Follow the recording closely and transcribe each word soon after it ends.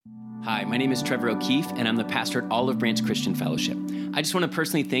Hi, my name is Trevor O'Keefe, and I'm the pastor at Olive Branch Christian Fellowship. I just want to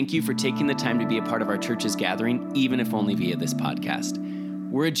personally thank you for taking the time to be a part of our church's gathering, even if only via this podcast.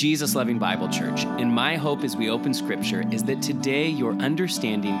 We're a Jesus-loving Bible church, and my hope as we open Scripture is that today your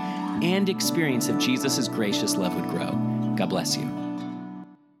understanding and experience of Jesus' gracious love would grow. God bless you.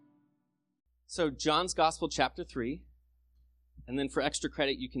 So, John's Gospel, chapter 3, and then for extra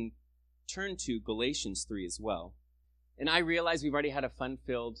credit, you can turn to Galatians 3 as well. And I realize we've already had a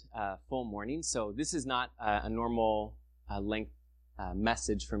fun-filled full morning, so this is not a normal length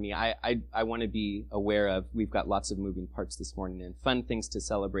message for me. I want to be aware of, we've got lots of moving parts this morning and fun things to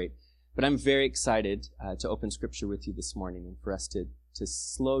celebrate. But I'm very excited to open Scripture with you this morning and for us to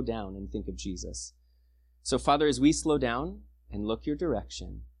slow down and think of Jesus. So, Father, as we slow down and look your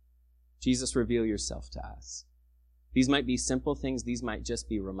direction, Jesus, reveal yourself to us. These might be simple things. These might just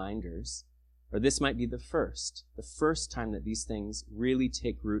be reminders. Or this might be the first time that these things really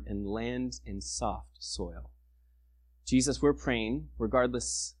take root and land in soft soil. Jesus, we're praying,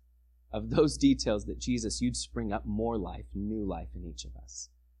 regardless of those details, that Jesus, you'd spring up more life, new life in each of us.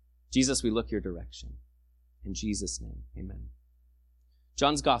 Jesus, we look your direction. In Jesus' name, amen.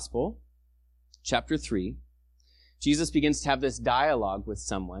 John's Gospel, chapter 3, Jesus begins to have this dialogue with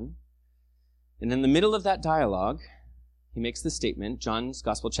someone. And in the middle of that dialogue, he makes the statement, John's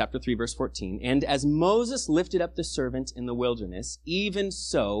Gospel, chapter 3, verse 14, "And as Moses lifted up the servant in the wilderness, even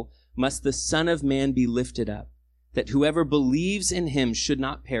so must the Son of Man be lifted up, that whoever believes in him should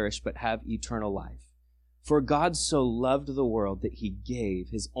not perish but have eternal life. For God so loved the world that he gave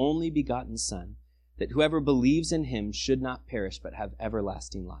his only begotten Son, that whoever believes in him should not perish but have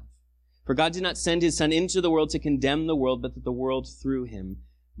everlasting life. For God did not send his Son into the world to condemn the world, but that the world through him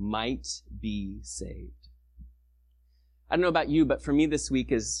might be saved." I don't know about you, but for me this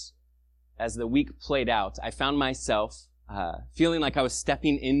week, as the week played out, I found myself feeling like I was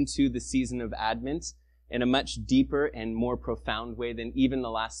stepping into the season of Advent in a much deeper and more profound way than even the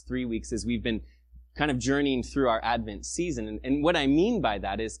last 3 weeks as we've been kind of journeying through our Advent season. And what I mean by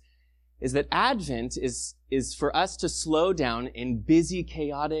that is that Advent is for us to slow down in busy,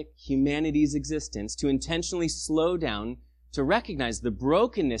 chaotic humanity's existence, to intentionally slow down to recognize the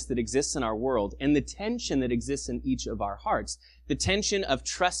brokenness that exists in our world and the tension that exists in each of our hearts. The tension of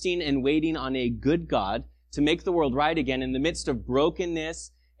trusting and waiting on a good God to make the world right again in the midst of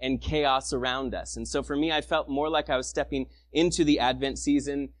brokenness and chaos around us. And so for me, I felt more like I was stepping into the Advent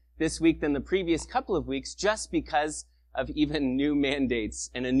season this week than the previous couple of weeks, just because of even new mandates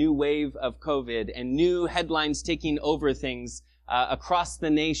and a new wave of COVID and new headlines taking over things across the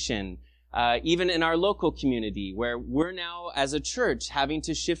nation. Even in our local community, where we're now, as a church, having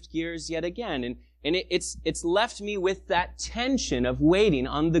to shift gears yet again. And it's left me with that tension of waiting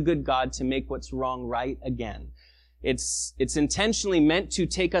on the good God to make what's wrong right again. It's intentionally meant to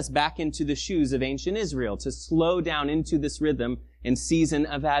take us back into the shoes of ancient Israel, to slow down into this rhythm and season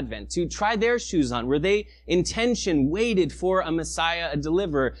of Advent, to try their shoes on, where they in tension waited for a Messiah, a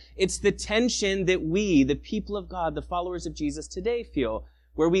deliverer. It's the tension that we, the people of God, the followers of Jesus today feel,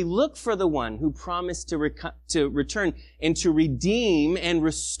 where we look for the one who promised to return and to redeem and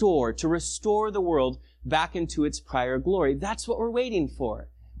restore, to restore the world back into its prior glory. That's what we're waiting for.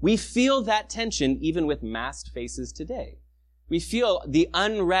 We feel that tension even with masked faces today. We feel the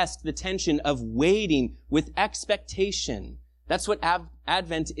unrest, the tension of waiting with expectation. That's what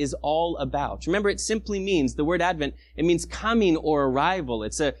Advent is all about. Remember, it simply means, the word Advent, it means coming or arrival.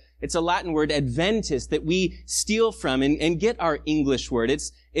 It's a Latin word, adventus, that we steal from and get our English word.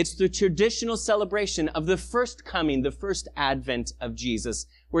 It's the traditional celebration of the first coming, the first advent of Jesus,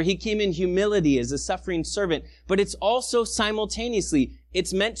 where he came in humility as a suffering servant. But it's also simultaneously,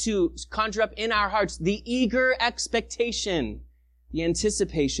 it's meant to conjure up in our hearts the eager expectation, the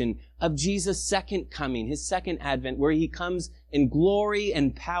anticipation of Jesus' second coming, his second advent, where he comes in glory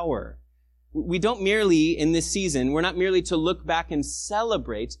and power. We don't merely, in this season, we're not merely to look back and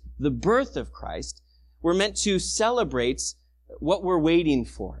celebrate the birth of Christ. We're meant to celebrate what we're waiting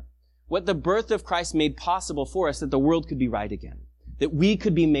for, what the birth of Christ made possible for us, that the world could be right again, that we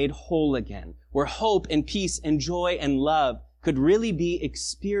could be made whole again, where hope and peace and joy and love could really be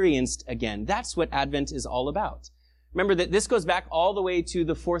experienced again. That's what Advent is all about. Remember that this goes back all the way to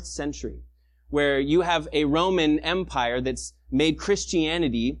the 4th century, where you have a Roman Empire that's made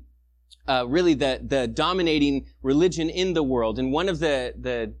Christianity really the dominating religion in the world. And one of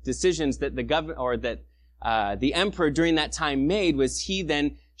the decisions that the government, or that the emperor during that time made, was he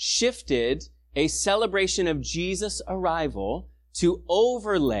then shifted a celebration of Jesus' arrival to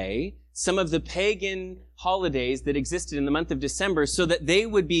overlay some of the pagan holidays that existed in the month of December, so that they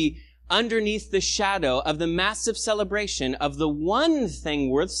would be underneath the shadow of the massive celebration of the one thing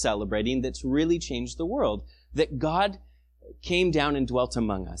worth celebrating that's really changed the world, that God came down and dwelt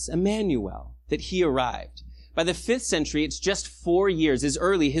among us, Emmanuel, that he arrived. By the 5th century, it's just 4 years,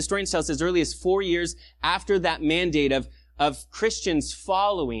 historians tell us as early as 4 years after that mandate of Christians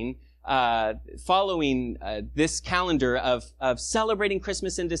following this calendar of celebrating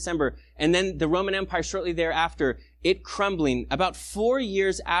Christmas in December, and then the Roman Empire shortly thereafter, it crumbling. About 4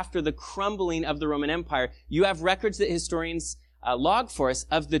 years after the crumbling of the Roman Empire, you have records that historians log for us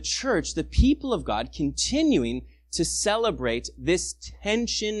of the church, the people of God, continuing to celebrate this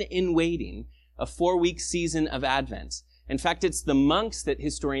tension in waiting, a 4-week season of Advent. In fact, it's the monks that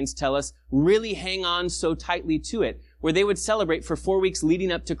historians tell us really hang on so tightly to it, where they would celebrate for 4 weeks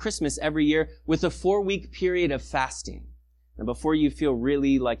leading up to Christmas every year with a 4-week period of fasting. And before you feel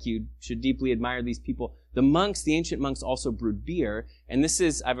really like you should deeply admire these people, the monks, the ancient monks, also brewed beer. And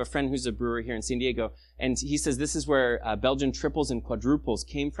I have a friend who's a brewer here in San Diego, and he says this is where Belgian triples and quadruples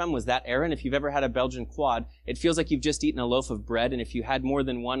came from, was that era. And if you've ever had a Belgian quad, it feels like you've just eaten a loaf of bread. And if you had more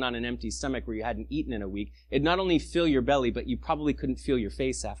than one on an empty stomach where you hadn't eaten in a week, it'd not only fill your belly, but you probably couldn't feel your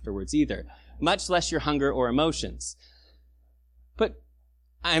face afterwards either, much less your hunger or emotions. But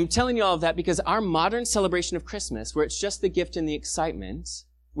I'm telling you all of that because our modern celebration of Christmas, where it's just the gift and the excitement,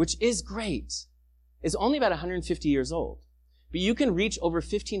 which is great, is only about 150 years old. But you can reach over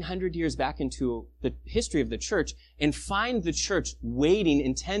 1,500 years back into the history of the church and find the church waiting,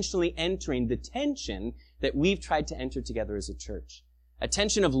 intentionally entering the tension that we've tried to enter together as a church. A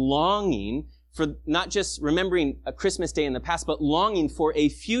tension of longing for not just remembering a Christmas day in the past, but longing for a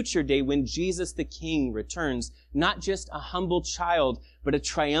future day when Jesus the King returns, not just a humble child, but a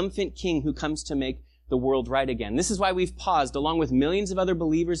triumphant King who comes to make the world right again. This is why we've paused, along with millions of other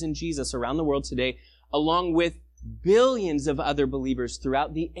believers in Jesus around the world today, along with billions of other believers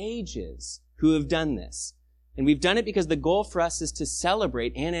throughout the ages who have done this. And we've done it because the goal for us is to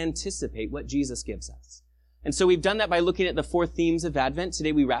celebrate and anticipate what Jesus gives us. And so we've done that by looking at the 4 themes of Advent.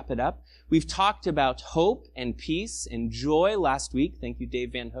 Today we wrap it up. We've talked about hope and peace and joy last week. Thank you,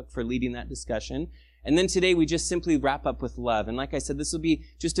 Dave Van Hook, for leading that discussion. And then today we just simply wrap up with love. And like I said, this will be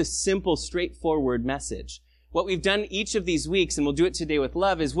just a simple, straightforward message. What we've done each of these weeks, and we'll do it today with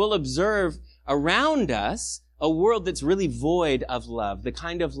love, is we'll observe around us a world that's really void of love, the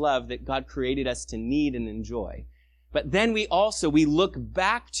kind of love that God created us to need and enjoy. But then we look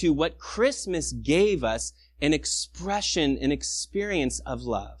back to what Christmas gave us, an expression, an experience of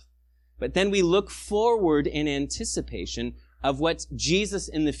love. But then we look forward in anticipation of what Jesus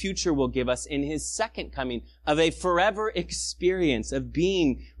in the future will give us in his second coming, of a forever experience of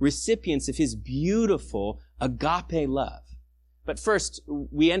being recipients of his beautiful agape love. But first,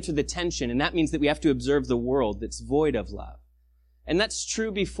 we enter the tension, and that means that we have to observe the world that's void of love. And that's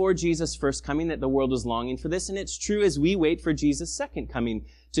true before Jesus' first coming, that the world was longing for this, and it's true as we wait for Jesus' second coming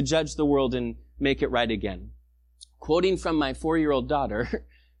to judge the world and make it right again. Quoting from my 4-year-old daughter,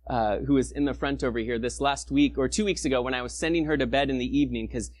 who is in the front over here, this last week or 2 weeks ago when I was sending her to bed in the evening,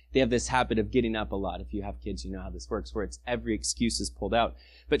 because they have this habit of getting up a lot. If you have kids, you know how this works, where it's every excuse is pulled out.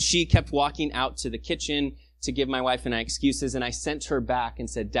 But she kept walking out to the kitchen to give my wife and I excuses, and I sent her back and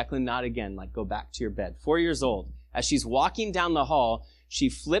said, Declan, not again, like go back to your bed. 4 years old. As she's walking down the hall, she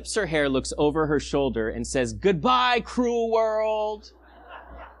flips her hair, looks over her shoulder, and says, "Goodbye, cruel world."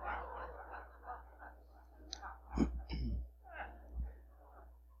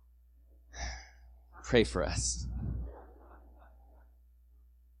 Pray for us.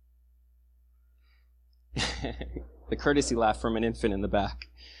 The courtesy laugh from an infant in the back.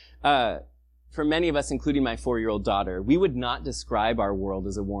 For many of us, including my 4-year-old daughter, we would not describe our world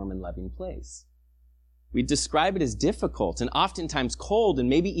as a warm and loving place. We'd describe it as difficult and oftentimes cold and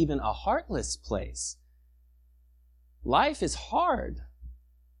maybe even a heartless place. Life is hard.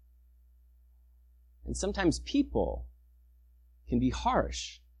 And sometimes people can be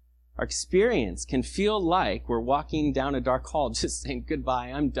harsh. Our experience can feel like we're walking down a dark hall just saying, goodbye,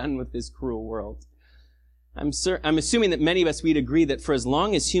 I'm done with this cruel world. I'm assuming that many of us, we'd agree that for as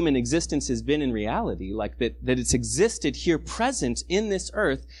long as human existence has been in reality, like that it's existed here present in this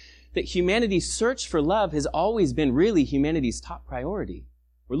earth, that humanity's search for love has always been really humanity's top priority.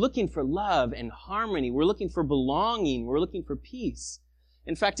 We're looking for love and harmony. We're looking for belonging. We're looking for peace.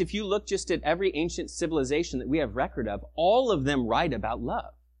 In fact, if you look just at every ancient civilization that we have record of, all of them write about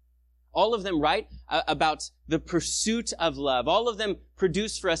love. All of them write about the pursuit of love. All of them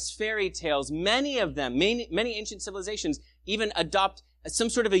produce for us fairy tales. Many of them, many ancient civilizations even adopt some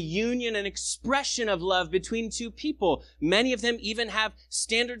sort of a union, an expression of love between two people. Many of them even have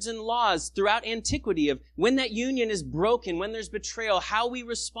standards and laws throughout antiquity of when that union is broken, when there's betrayal, how we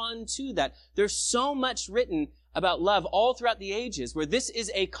respond to that. There's so much written about love all throughout the ages, where this is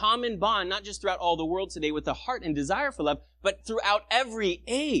a common bond, not just throughout all the world today with the heart and desire for love, but throughout every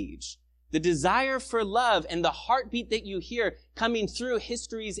age. The desire for love and the heartbeat that you hear coming through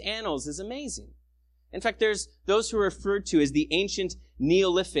history's annals is amazing. In fact, there's those who are referred to as the ancient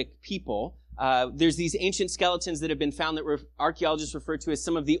Neolithic people. There's these ancient skeletons that have been found that archaeologists refer to as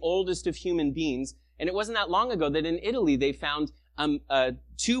some of the oldest of human beings. And it wasn't that long ago that in Italy they found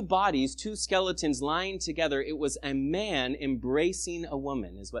two bodies, two skeletons lying together. It was a man embracing a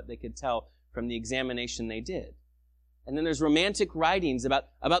woman, is what they could tell from the examination they did. And then there's romantic writings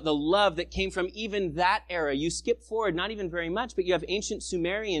about the love that came from even that era. You skip forward, not even very much, but you have ancient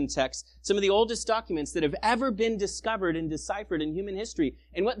Sumerian texts, some of the oldest documents that have ever been discovered and deciphered in human history.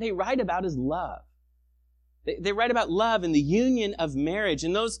 And what they write about is love. They write about love and the union of marriage.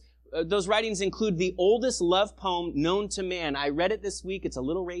 And those writings include the oldest love poem known to man. I read it this week. It's a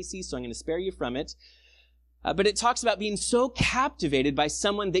little racy, so I'm going to spare you from it. But it talks about being so captivated by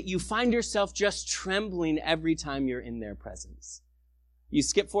someone that you find yourself just trembling every time you're in their presence. You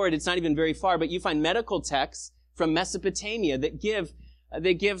skip forward, it's not even very far, but you find medical texts from Mesopotamia that give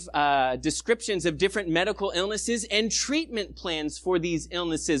descriptions of different medical illnesses and treatment plans for these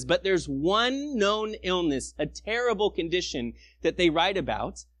illnesses. But there's one known illness, a terrible condition that they write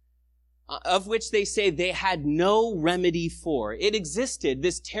about, of which they say they had no remedy for. It existed,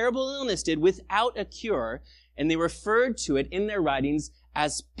 this terrible illness did, without a cure, and they referred to it in their writings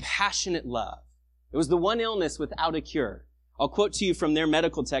as passionate love. It was the one illness without a cure. I'll quote to you from their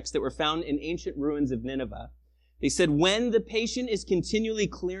medical texts that were found in ancient ruins of Nineveh. They said, when the patient is continually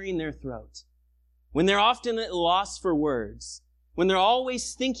clearing their throat, when they're often at a loss for words, when they're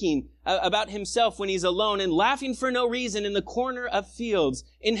always thinking about himself when he's alone and laughing for no reason in the corner of fields,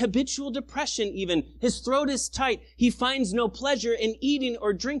 in habitual depression even, his throat is tight, he finds no pleasure in eating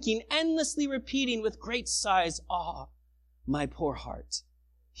or drinking, endlessly repeating with great sighs, ah, my poor heart.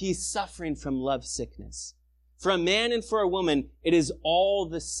 He's suffering from love sickness. For a man and for a woman, it is all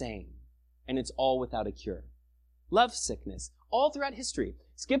the same, and it's all without a cure. Love sickness, all throughout history.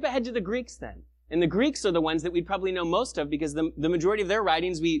 Skip ahead to the Greeks then. And the Greeks are the ones that we'd probably know most of because the majority of their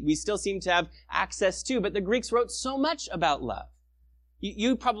writings we still seem to have access to. But the Greeks wrote so much about love.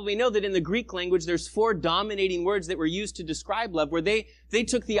 You probably know that in the Greek language, there's 4 dominating words that were used to describe love, where they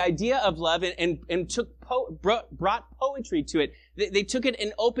took the idea of love and brought poetry to it. They took it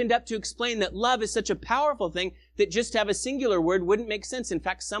and opened up to explain that love is such a powerful thing that just to have a singular word wouldn't make sense. In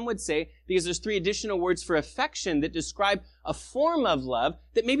fact, some would say, because there's 3 additional words for affection that describe a form of love,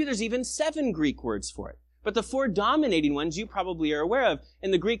 that maybe there's even 7 Greek words for it. But the 4 dominating ones you probably are aware of. In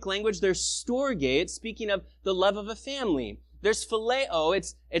the Greek language, there's storge, it's speaking of the love of a family. There's phileo,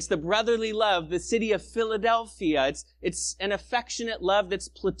 it's the brotherly love, the city of Philadelphia. It's an affectionate love that's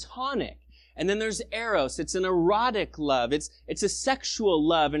platonic. And then there's eros, it's an erotic love. It's a sexual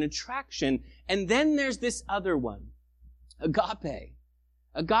love, an attraction. And then there's this other one, agape.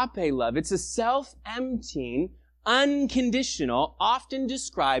 Agape love. It's a self-emptying, unconditional, often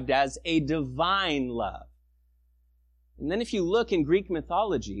described as a divine love. And then if you look in Greek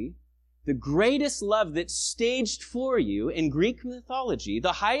mythology, the greatest love that's staged for you in Greek mythology,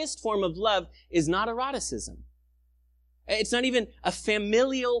 the highest form of love is not eroticism. It's not even a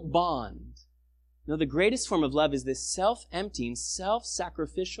familial bond. No, the greatest form of love is this self-emptying,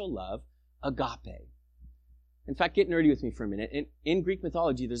 self-sacrificial love, agape. In fact, get nerdy with me for a minute. In Greek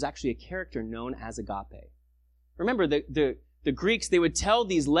mythology, there's actually a character known as agape. Remember, the Greeks, they would tell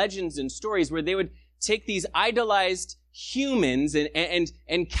these legends and stories where they would take these idolized humans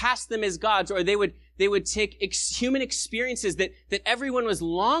and cast them as gods, or they would take human experiences that everyone was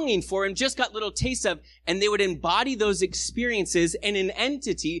longing for and just got little tastes of, and they would embody those experiences in an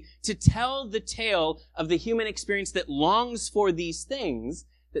entity to tell the tale of the human experience that longs for these things,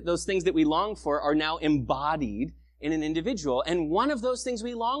 that those things that we long for are now embodied in an individual. And one of those things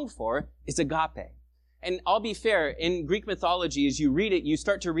we long for is agape. And I'll be fair, in Greek mythology, as you read it, you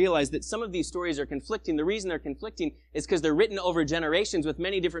start to realize that some of these stories are conflicting. The reason they're conflicting is because they're written over generations with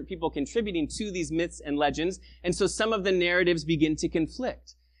many different people contributing to these myths and legends. And so some of the narratives begin to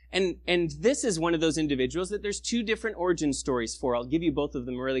conflict. And this is one of those individuals that there's 2 different origin stories for. I'll give you both of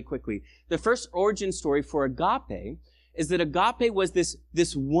them really quickly. The first origin story for agape is that agape was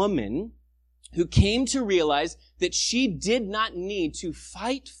this woman who came to realize that she did not need to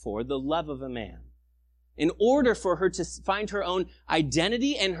fight for the love of a man. In order for her to find her own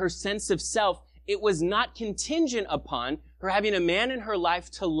identity and her sense of self, it was not contingent upon her having a man in her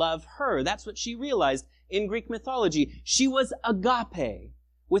life to love her. That's what she realized in Greek mythology. She was agape,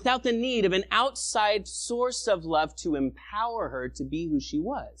 without the need of an outside source of love to empower her to be who she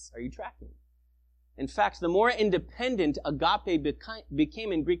was. Are you tracking? In fact, the more independent agape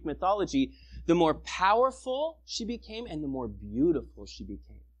became in Greek mythology, the more powerful she became and the more beautiful she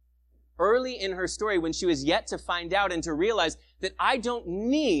became. Early in her story, when she was yet to find out and to realize that I don't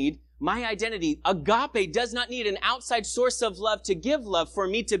need my identity, agape does not need an outside source of love to give love for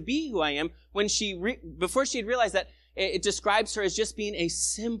me to be who I am. Before she had realized that, it describes her as just being a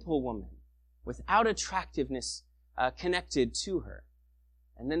simple woman without attractiveness connected to her.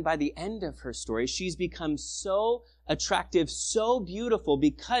 And then by the end of her story, she's become so attractive, so beautiful,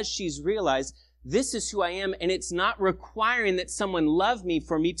 because she's realized this is who I am, and it's not requiring that someone love me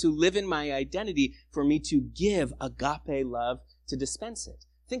for me to live in my identity, for me to give agape love to dispense it.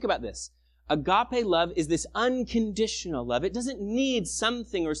 Think about this. Agape love is this unconditional love. It doesn't need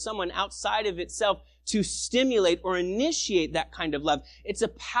something or someone outside of itself to stimulate or initiate that kind of love. It's a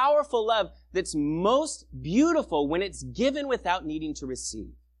powerful love that's most beautiful when it's given without needing to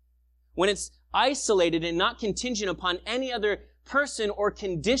receive. When it's isolated and not contingent upon any other person or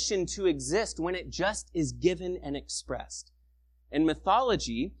condition to exist, when it just is given and expressed. In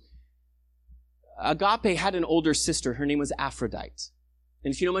mythology, Agape had an older sister. Her name was Aphrodite.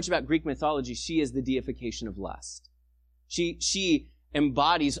 And if you know much about Greek mythology, she is the deification of lust. She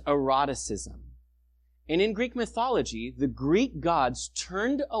embodies eroticism. And in Greek mythology, the Greek gods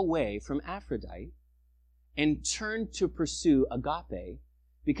turned away from Aphrodite and turned to pursue Agape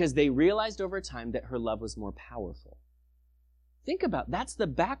because they realized over time that her love was more powerful. Think about, that's the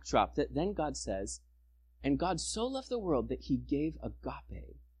backdrop that then God says, and God so loved the world that he gave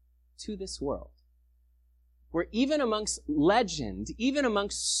agape to this world. Where even amongst legend, even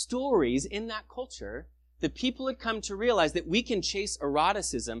amongst stories in that culture, the people had come to realize that we can chase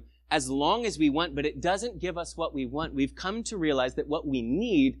eroticism as long as we want, but it doesn't give us what we want. We've come to realize that what we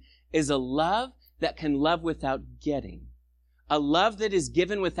need is a love that can love without getting. A love that is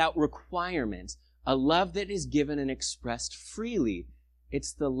given without requirement. A love that is given and expressed freely.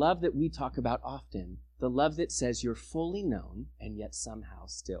 It's the love that we talk about often. The love that says you're fully known and yet somehow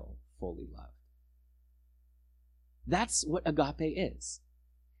still fully loved. That's what agape is.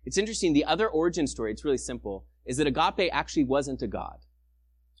 It's interesting. The other origin story, it's really simple, is that agape actually wasn't a god.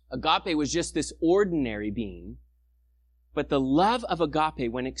 Agape was just this ordinary being. But the love of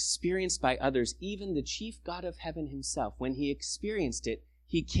agape, when experienced by others, even the chief God of heaven himself, when he experienced it,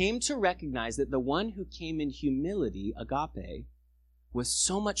 he came to recognize that the one who came in humility, agape, was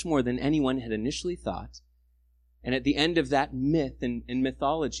so much more than anyone had initially thought. And at the end of that myth and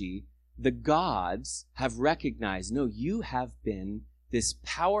mythology, the gods have recognized, no, you have been this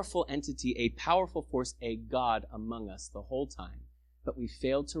powerful entity, a powerful force, a God among us the whole time. But we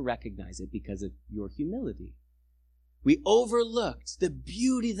failed to recognize it because of your humility. We overlooked the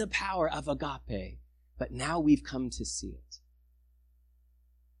beauty, the power of agape, but now we've come to see it.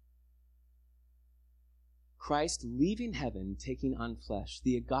 Christ leaving heaven, taking on flesh,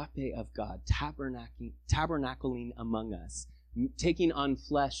 the agape of God, tabernacling among us, taking on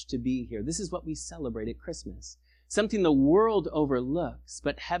flesh to be here. This is what we celebrate at Christmas. Something the world overlooks,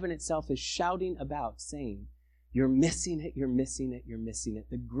 but heaven itself is shouting about, saying, you're missing it, you're missing it, you're missing it.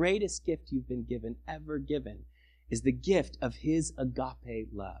 The greatest gift you've been given, ever given, is the gift of his agape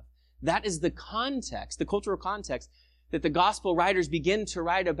love. That is the context, the cultural context, that the gospel writers begin to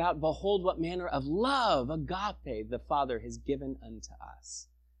write about. Behold, what manner of love, agape, the Father has given unto us.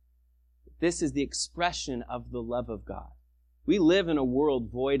 This is the expression of the love of God. We live in a world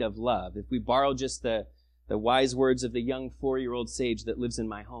void of love. If we borrow just the wise words of the young 4-year-old sage that lives in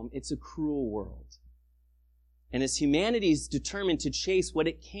my home, it's a cruel world. And as humanity is determined to chase what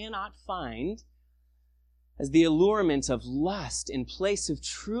it cannot find as the allurement of lust in place of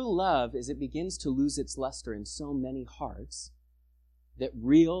true love, as it begins to lose its luster in so many hearts, that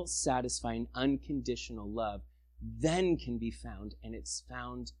real, satisfying, unconditional love then can be found, and it's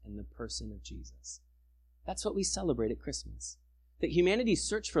found in the person of Jesus. That's what we celebrate at Christmas. That humanity's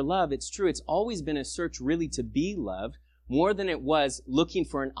search for love, it's true, it's always been a search really to be loved more than it was looking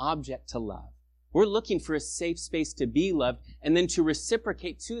for an object to love. We're looking for a safe space to be loved and then to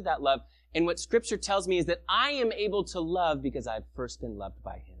reciprocate to that love. And what Scripture tells me is that I am able to love because I've first been loved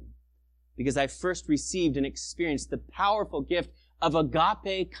by him. Because I first received and experienced the powerful gift of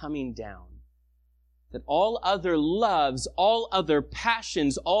agape coming down. That all other loves, all other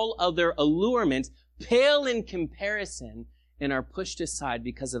passions, all other allurements pale in comparison and are pushed aside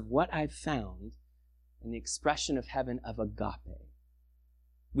because of what I've found in the expression of heaven of agape.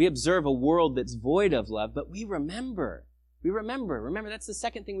 We observe a world that's void of love, but we remember We remember, that's the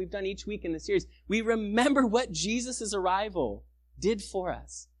second thing we've done each week in the series. We remember what Jesus' arrival did for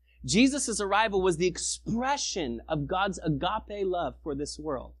us. Jesus' arrival was the expression of God's agape love for this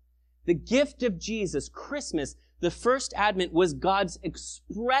world. The gift of Jesus, Christmas, the first Advent, was God's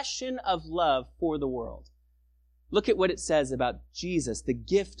expression of love for the world. Look at what it says about Jesus, the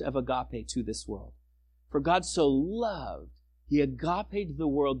gift of agape to this world. For God so loved, he agape'd the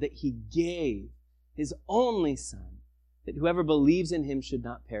world that he gave his only Son, that whoever believes in him should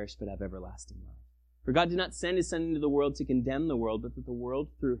not perish but have everlasting life. For God did not send his Son into the world to condemn the world, but that the world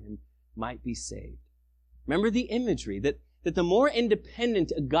through him might be saved. Remember the imagery, that the more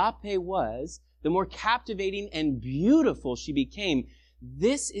independent agape was, the more captivating and beautiful she became.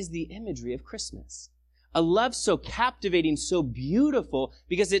 This is the imagery of Christmas. A love so captivating, so beautiful,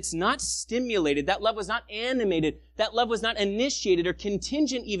 because it's not stimulated. That love was not animated. That love was not initiated or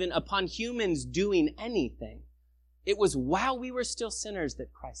contingent even upon humans doing anything. It was while we were still sinners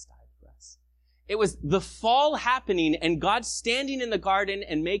that Christ died for us. It was the fall happening and God standing in the garden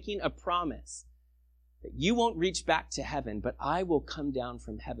and making a promise that you won't reach back to heaven, but I will come down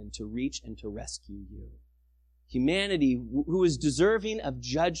from heaven to reach and to rescue you. Humanity, who is deserving of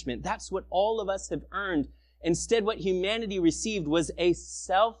judgment, that's what all of us have earned. Instead, what humanity received was a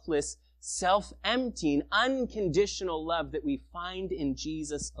selfless, self-emptying, unconditional love that we find in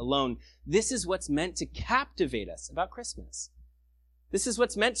Jesus alone. This is what's meant to captivate us about Christmas. This is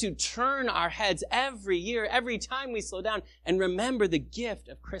what's meant to turn our heads every year, every time we slow down and remember the gift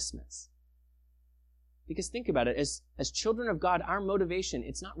of Christmas. Because think about it, as children of God, our motivation,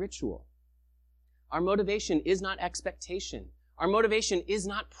 it's not ritual. Our motivation is not expectation. Our motivation is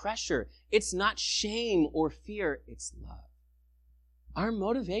not pressure. It's not shame or fear. It's love. Our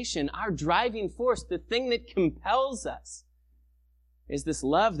motivation, our driving force, the thing that compels us is this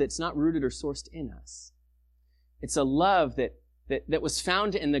love that's not rooted or sourced in us. It's a love that was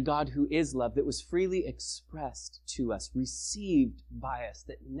found in the God who is love, that was freely expressed to us, received by us,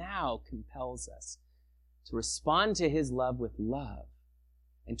 that now compels us to respond to his love with love,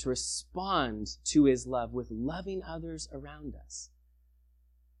 and to respond to his love with loving others around us.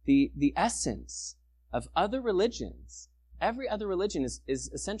 The essence of other religions, every other religion is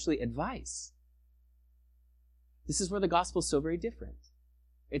essentially advice. This is where the gospel is so very different.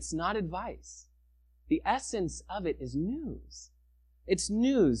 It's not advice. The essence of it is news. It's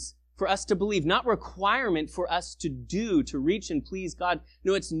news for us to believe, not requirement for us to do, to reach and please God.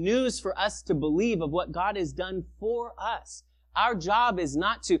 No, it's news for us to believe of what God has done for us. Our job is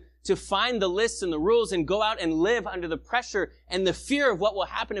not to find the lists and the rules and go out and live under the pressure and the fear of what will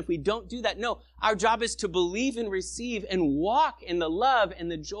happen if we don't do that. No, our job is to believe and receive and walk in the love and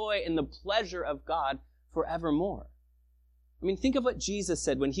the joy and the pleasure of God forevermore. I mean, think of what Jesus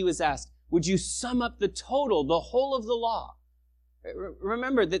said when he was asked, would you sum up the total, the whole of the law?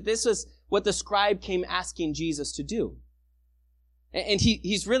 Remember that this was what the scribe came asking Jesus to do. And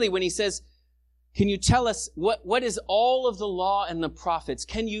he's really, when he says, can you tell us what is all of the law and the prophets?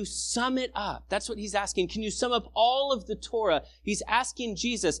 Can you sum it up? That's what he's asking. Can you sum up all of the Torah? He's asking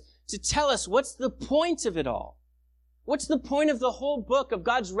Jesus to tell us what's the point of it all. What's the point of the whole book of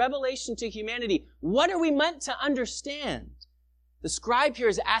God's revelation to humanity? What are we meant to understand? The scribe here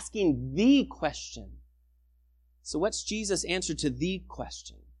is asking the question. So what's Jesus' answer to the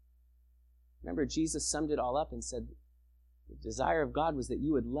question? Remember, Jesus summed it all up and said, the desire of God was that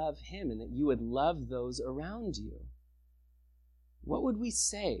you would love him and that you would love those around you. What would we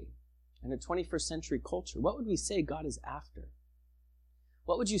say in a 21st century culture? What would we say God is after?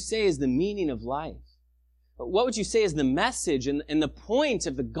 What would you say is the meaning of life? What would you say is the message and the point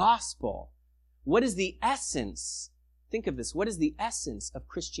of the gospel? What is the essence? Think of this. What is the essence of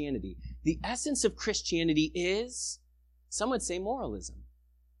Christianity? The essence of Christianity is, some would say, moralism.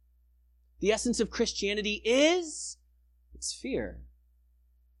 The essence of Christianity is, it's fear.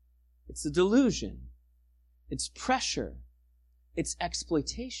 It's a delusion. It's pressure. It's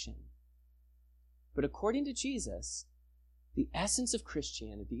exploitation. But according to Jesus, the essence of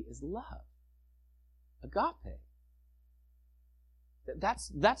Christianity is love. Agape.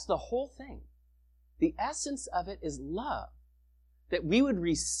 That's the whole thing. The essence of it is love. That we would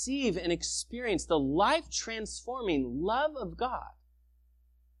receive and experience the life-transforming love of God.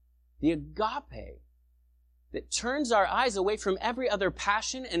 The agape that turns our eyes away from every other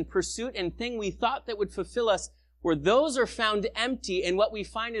passion and pursuit and thing we thought that would fulfill us, where those are found empty, and what we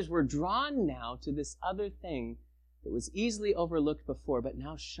find is we're drawn now to this other thing that was easily overlooked before, but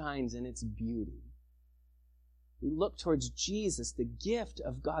now shines in its beauty. We look towards Jesus, the gift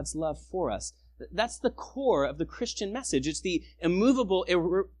of God's love for us. That's the core of the Christian message. It's the immovable,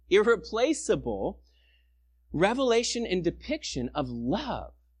 irreplaceable revelation and depiction of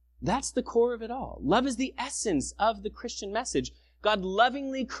love. That's the core of it all. Love is the essence of the Christian message. God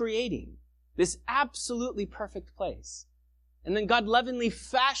lovingly creating this absolutely perfect place. And then God lovingly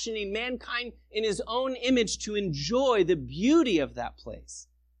fashioning mankind in his own image to enjoy the beauty of that place.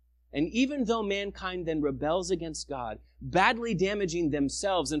 And even though mankind then rebels against God, badly damaging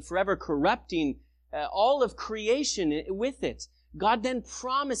themselves and forever corrupting all of creation with it, God then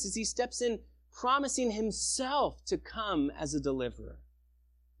promises, he steps in, promising himself to come as a deliverer.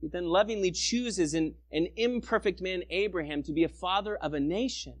 He then lovingly chooses an imperfect man, Abraham, to be a father of a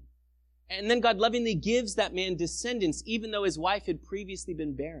nation. And then God lovingly gives that man descendants, even though his wife had previously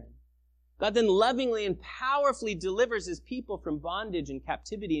been barren. God then lovingly and powerfully delivers his people from bondage and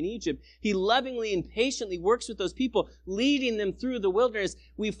captivity in Egypt. He lovingly and patiently works with those people, leading them through the wilderness.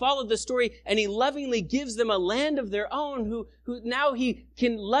 We followed the story, and he lovingly gives them a land of their own, who now he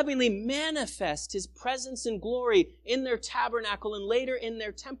can lovingly manifest his presence and glory in their tabernacle and later in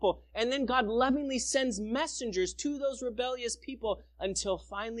their temple. And then God lovingly sends messengers to those rebellious people until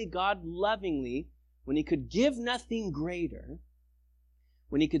finally God lovingly, when he could give nothing greater,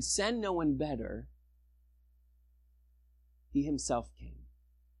 when he could send no one better, he himself came.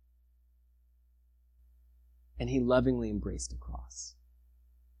 And he lovingly embraced a cross.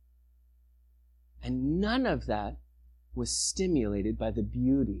 And none of that was stimulated by the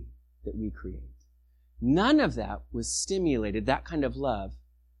beauty that we create. None of that was stimulated, that kind of love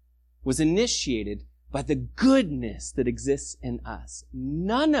was initiated by the goodness that exists in us.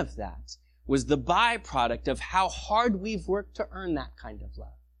 None of that was the byproduct of how hard we've worked to earn that kind of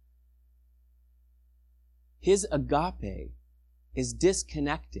love. His agape is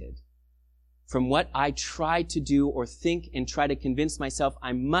disconnected from what I try to do or think and try to convince myself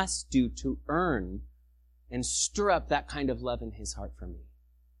I must do to earn and stir up that kind of love in his heart for me.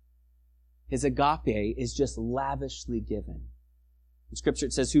 His agape is just lavishly given. In Scripture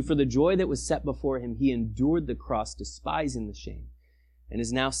it says, who for the joy that was set before him, he endured the cross, despising the shame, and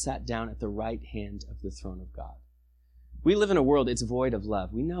is now sat down at the right hand of the throne of God. We live in a world, it's void of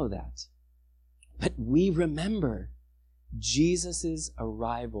love. We know that. But we remember Jesus'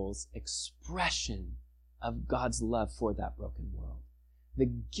 arrival's expression of God's love for that broken world.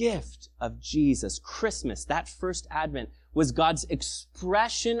 The gift of Jesus, Christmas, that first Advent, was God's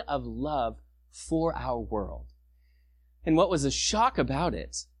expression of love for our world. And what was a shock about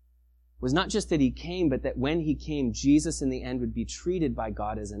it was not just that he came, but that when he came, Jesus in the end would be treated by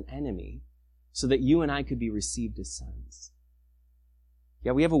God as an enemy so that you and I could be received as sons.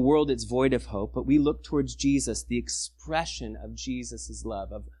 Yeah, we have a world that's void of hope, but we look towards Jesus, the expression of Jesus'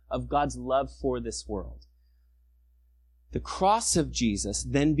 love, of God's love for this world. The cross of Jesus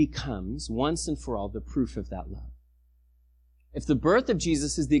then becomes, once and for all, the proof of that love. If the birth of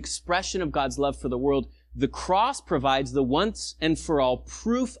Jesus is the expression of God's love for the world, the cross provides the once and for all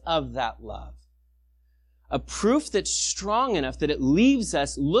proof of that love. A proof that's strong enough that it leaves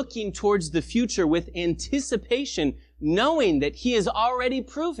us looking towards the future with anticipation, knowing that he has already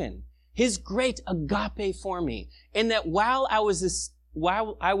proven his great agape for me, and that while I was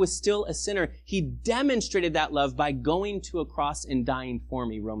still a sinner, he demonstrated that love by going to a cross and dying for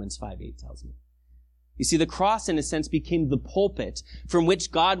me, Romans 5:8 tells me. You see, the cross, in a sense, became the pulpit from which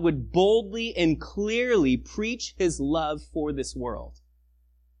God would boldly and clearly preach his love for this world.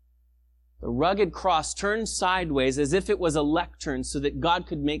 The rugged cross turned sideways as if it was a lectern so that God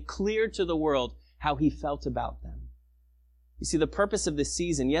could make clear to the world how he felt about them. You see, the purpose of this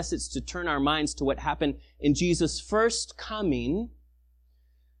season, yes, it's to turn our minds to what happened in Jesus' first coming,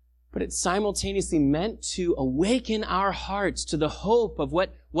 but it's simultaneously meant to awaken our hearts to the hope of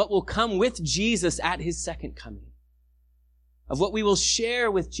what will come with Jesus at his second coming, of what we will share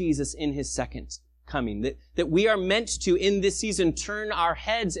with Jesus in his second coming, that we are meant to, in this season, turn our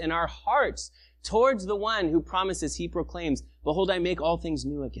heads and our hearts towards the one who promises, he proclaims, behold, I make all things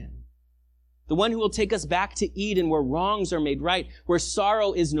new again. The one who will take us back to Eden, where wrongs are made right, where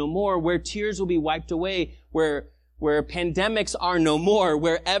sorrow is no more, where tears will be wiped away, where pandemics are no more,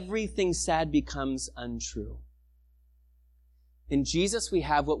 where everything sad becomes untrue. In Jesus, we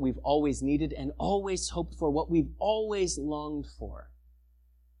have what we've always needed and always hoped for, what we've always longed for.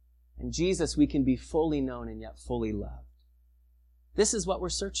 In Jesus, we can be fully known and yet fully loved. This is what we're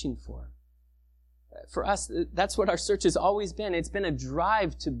searching for. For us, that's what our search has always been. It's been a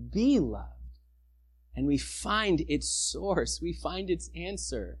drive to be loved. And we find its source, we find its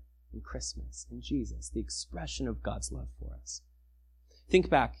answer in Christmas, in Jesus, the expression of God's love for us. Think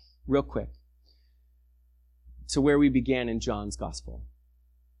back real quick to where we began in John's Gospel.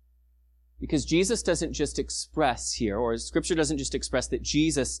 Because Jesus doesn't just express here, or Scripture doesn't just express that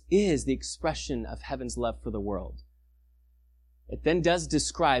Jesus is the expression of heaven's love for the world. It then does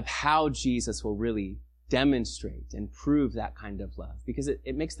describe how Jesus will really demonstrate and prove that kind of love. Because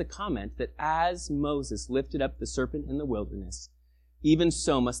it makes the comment that as Moses lifted up the serpent in the wilderness, even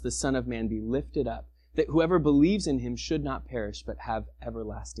so must the Son of Man be lifted up, that whoever believes in him should not perish, but have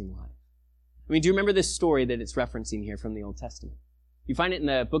everlasting life. I mean, do you remember this story that it's referencing here from the Old Testament? You find it in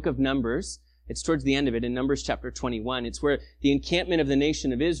the book of Numbers. It's towards the end of it, in Numbers chapter 21. It's where the encampment of the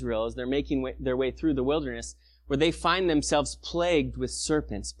nation of Israel, as they're making their way through the wilderness, where they find themselves plagued with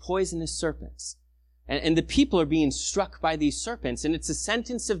serpents, poisonous serpents. And the people are being struck by these serpents, and it's a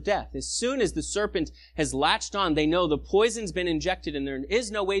sentence of death. As soon as the serpent has latched on, they know the poison's been injected, and there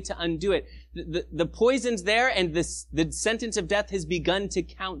is no way to undo it. The poison's there, and the sentence of death has begun to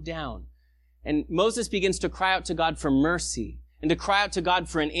count down. And Moses begins to cry out to God for mercy, and to cry out to God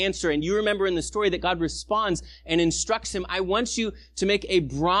for an answer. And you remember in the story that God responds and instructs him, I want you to make a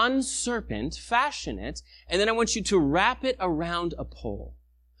bronze serpent, fashion it, and then I want you to wrap it around a pole.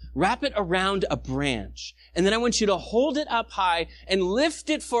 Wrap it around a branch. And then I want you to hold it up high and lift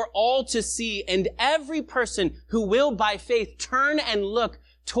it for all to see. And every person who will by faith turn and look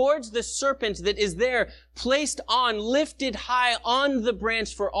towards the serpent that is there, placed on, lifted high on the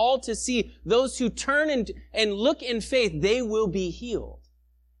branch for all to see. Those who turn and look in faith, they will be healed.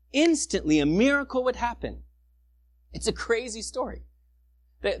 Instantly, a miracle would happen. It's a crazy story.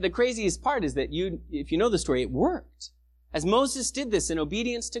 The craziest part is that if you know the story, it worked. As Moses did this in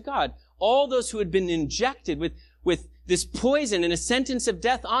obedience to God, all those who had been injected with this poison and a sentence of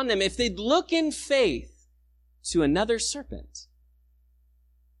death on them, if they'd look in faith to another serpent,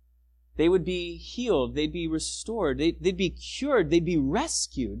 they would be healed, they'd be restored, they'd be cured, they'd be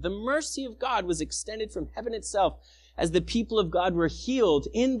rescued. The mercy of God was extended from heaven itself as the people of God were healed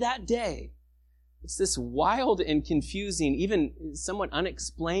in that day. It's this wild and confusing, even somewhat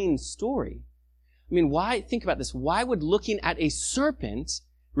unexplained story. I mean, think about this. Why would looking at a serpent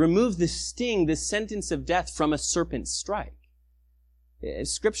remove the sting, the sentence of death from a serpent's strike? If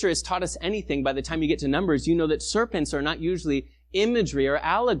Scripture has taught us anything, by the time you get to Numbers, you know that serpents are not usually imagery or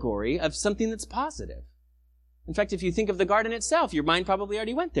allegory of something that's positive. In fact, if you think of the garden itself, your mind probably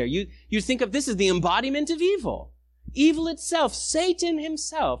already went there. You think of this as the embodiment of evil. Evil itself, Satan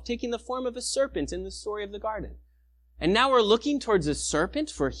himself, taking the form of a serpent in the story of the garden. And now we're looking towards a serpent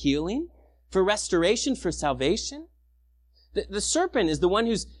for healing, for restoration, for salvation. The serpent is the one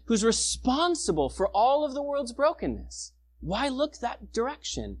who's responsible for all of the world's brokenness. Why look that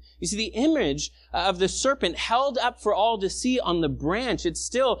direction? You see, the image of the serpent held up for all to see on the branch, it's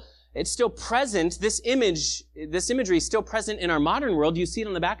still present. This imagery is still present in our modern world. You see it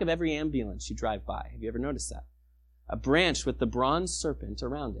on the back of every ambulance you drive by. Have you ever noticed that? A branch with the bronze serpent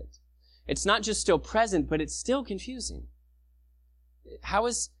around it. It's not just still present, but it's still confusing. How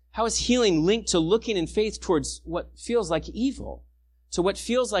is healing linked to looking in faith towards what feels like evil, to what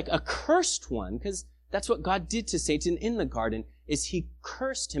feels like a cursed one? Because that's what God did to Satan in the garden, is he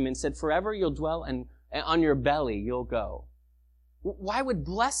cursed him and said, forever you'll dwell and on your belly you'll go. Why would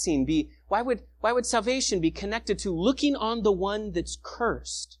why would salvation be connected to looking on the one that's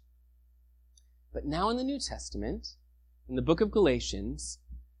cursed? But now in the New Testament, in the book of Galatians,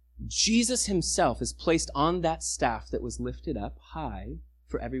 Jesus himself is placed on that staff that was lifted up high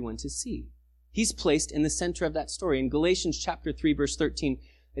for everyone to see. He's placed in the center of that story. In Galatians chapter 3, verse 13,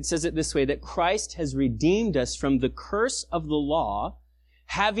 it says it this way, that Christ has redeemed us from the curse of the law,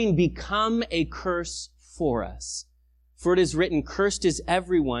 having become a curse for us. For it is written, cursed is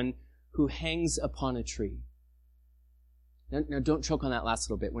everyone who hangs upon a tree. Now don't choke on that last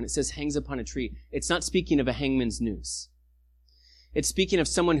little bit. When it says hangs upon a tree, it's not speaking of a hangman's noose. It's speaking of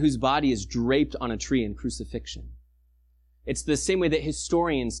someone whose body is draped on a tree in crucifixion. It's the same way that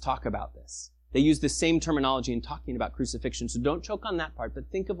historians talk about this. They use the same terminology in talking about crucifixion. So don't choke on that part,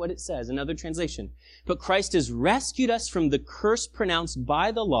 but think of what it says. Another translation. But Christ has rescued us from the curse pronounced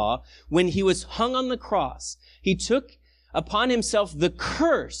by the law when he was hung on the cross. He took upon himself the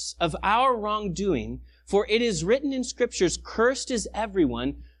curse of our wrongdoing, for it is written in scriptures, cursed is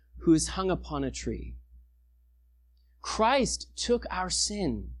everyone who is hung upon a tree. Christ took our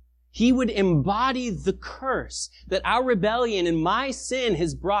sin. He would embody the curse that our rebellion and my sin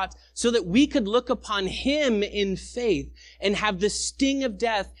has brought so that we could look upon him in faith and have the sting of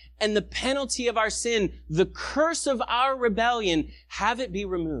death and the penalty of our sin, the curse of our rebellion, have it be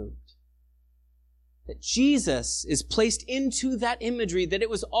removed. That Jesus is placed into that imagery, that it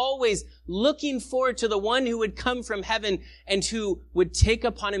was always looking forward to the one who would come from heaven and who would take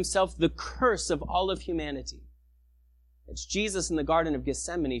upon himself the curse of all of humanity. It's Jesus in the Garden of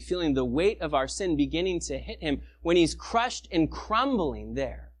Gethsemane, feeling the weight of our sin beginning to hit him when he's crushed and crumbling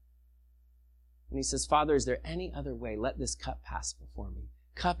there. And he says, Father, is there any other way? Let this cup pass before me.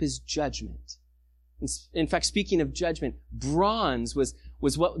 Cup is judgment. In fact, speaking of judgment, bronze was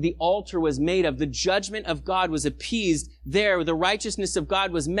what the altar was made of. The judgment of God was appeased there. The righteousness of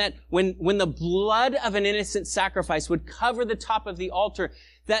God was met when the blood of an innocent sacrifice would cover the top of the altar.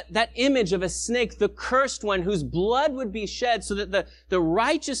 That image of a snake, the cursed one whose blood would be shed so that the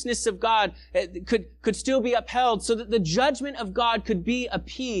righteousness of God could still be upheld, so that the judgment of God could be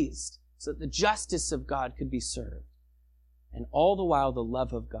appeased, so that the justice of God could be served. And all the while, the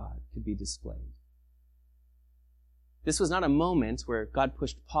love of God could be displayed. This was not a moment where God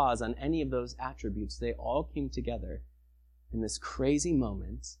pushed pause on any of those attributes. They all came together in this crazy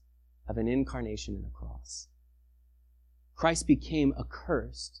moment of an incarnation and a cross. Christ became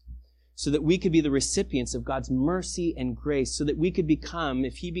accursed so that we could be the recipients of God's mercy and grace, so that we could become,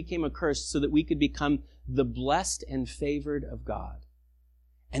 if he became accursed, so that we could become the blessed and favored of God.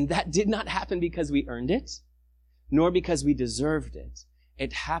 And that did not happen because we earned it, nor because we deserved it.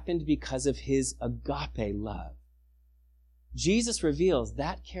 It happened because of his agape love. Jesus reveals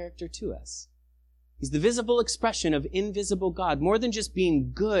that character to us. He's the visible expression of invisible God. More than just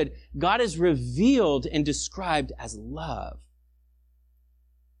being good, God is revealed and described as love.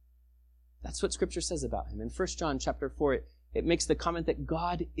 That's what Scripture says about him. In 1 John chapter 4, it makes the comment that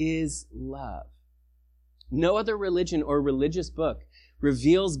God is love. No other religion or religious book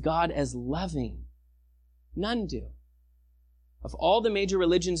reveals God as loving. None do. Of all the major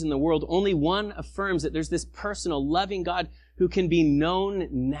religions in the world, only one affirms that there's this personal, loving God who can be known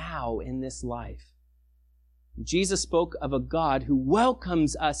now in this life. Jesus spoke of a God who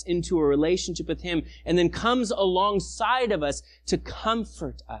welcomes us into a relationship with him and then comes alongside of us to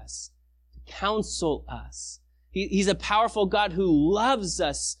comfort us, to counsel us. He's a powerful God who loves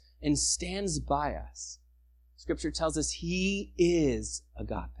us and stands by us. Scripture tells us he is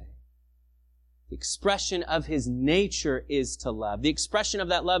agape. The expression of his nature is to love. The expression of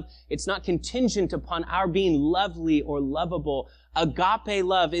that love, it's not contingent upon our being lovely or lovable. Agape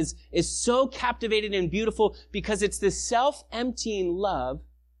love is so captivating and beautiful because it's this self-emptying love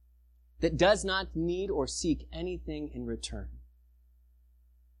that does not need or seek anything in return.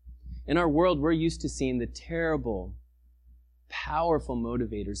 In our world, we're used to seeing the terrible, powerful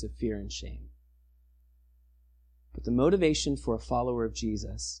motivators of fear and shame. But the motivation for a follower of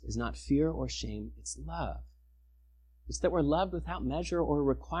Jesus is not fear or shame, it's love. It's that we're loved without measure or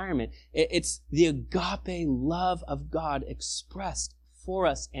requirement. It's the agape love of God expressed for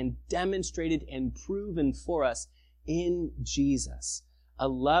us and demonstrated and proven for us in Jesus. A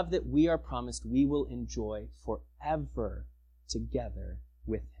love that we are promised we will enjoy forever together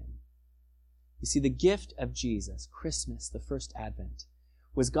with him. You see, the gift of Jesus, Christmas, the first Advent,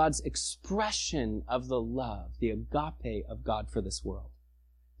 was God's expression of the love, the agape of God for this world.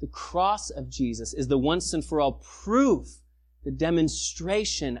 The cross of Jesus is the once and for all proof, the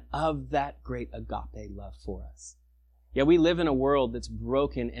demonstration of that great agape love for us. Yeah, we live in a world that's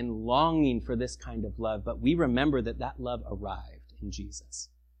broken and longing for this kind of love, but we remember that that love arrived in Jesus.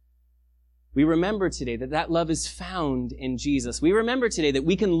 We remember today that that love is found in Jesus. We remember today that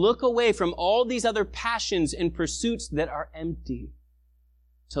we can look away from all these other passions and pursuits that are empty,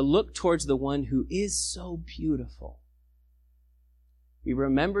 to look towards the one who is so beautiful. We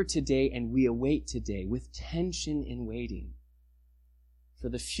remember today and we await today with tension and waiting for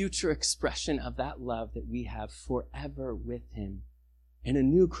the future expression of that love that we have forever with him in a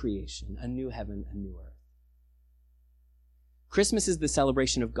new creation, a new heaven, a new earth. Christmas is the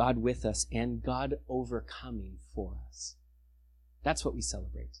celebration of God with us and God overcoming for us. That's what we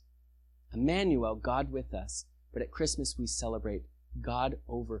celebrate. Emmanuel, God with us, but at Christmas we celebrate God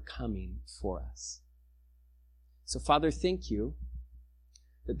overcoming for us. So, Father, thank you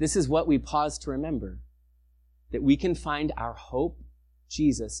that this is what we pause to remember, that we can find our hope,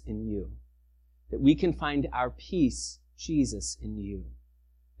 Jesus, in you, that we can find our peace, Jesus, in you,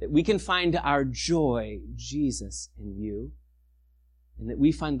 that we can find our joy, Jesus, in you, and that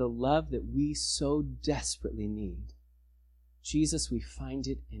we find the love that we so desperately need. Jesus, we find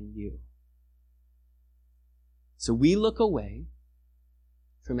it in you. So we look away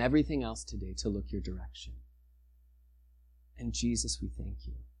from everything else today to look your direction. And Jesus, we thank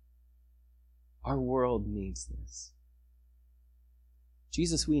you. Our world needs this.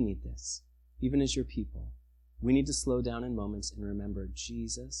 Jesus, we need this, even as your people. We need to slow down in moments and remember,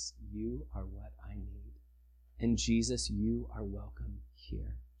 Jesus, you are what I need. And Jesus, you are welcome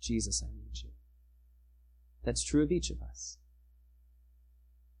here. Jesus, I need you. That's true of each of us.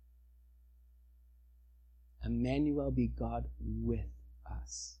 Emmanuel be God with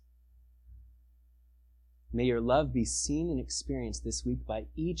us. May your love be seen and experienced this week by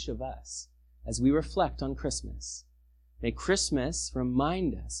each of us as we reflect on Christmas. May Christmas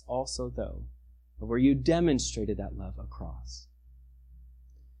remind us also, though, of where you demonstrated that love across.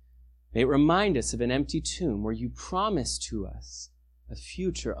 May it remind us of an empty tomb where you promised to us a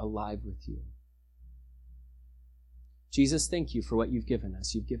future alive with you. Jesus, thank you for what you've given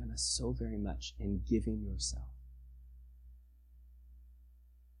us. You've given us so very much in giving yourself.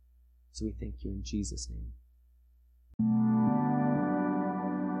 So we thank you in Jesus' name.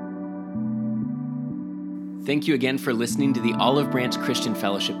 Thank you again for listening to the Olive Branch Christian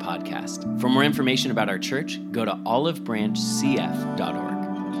Fellowship podcast. For more information about our church, go to olivebranchcf.org.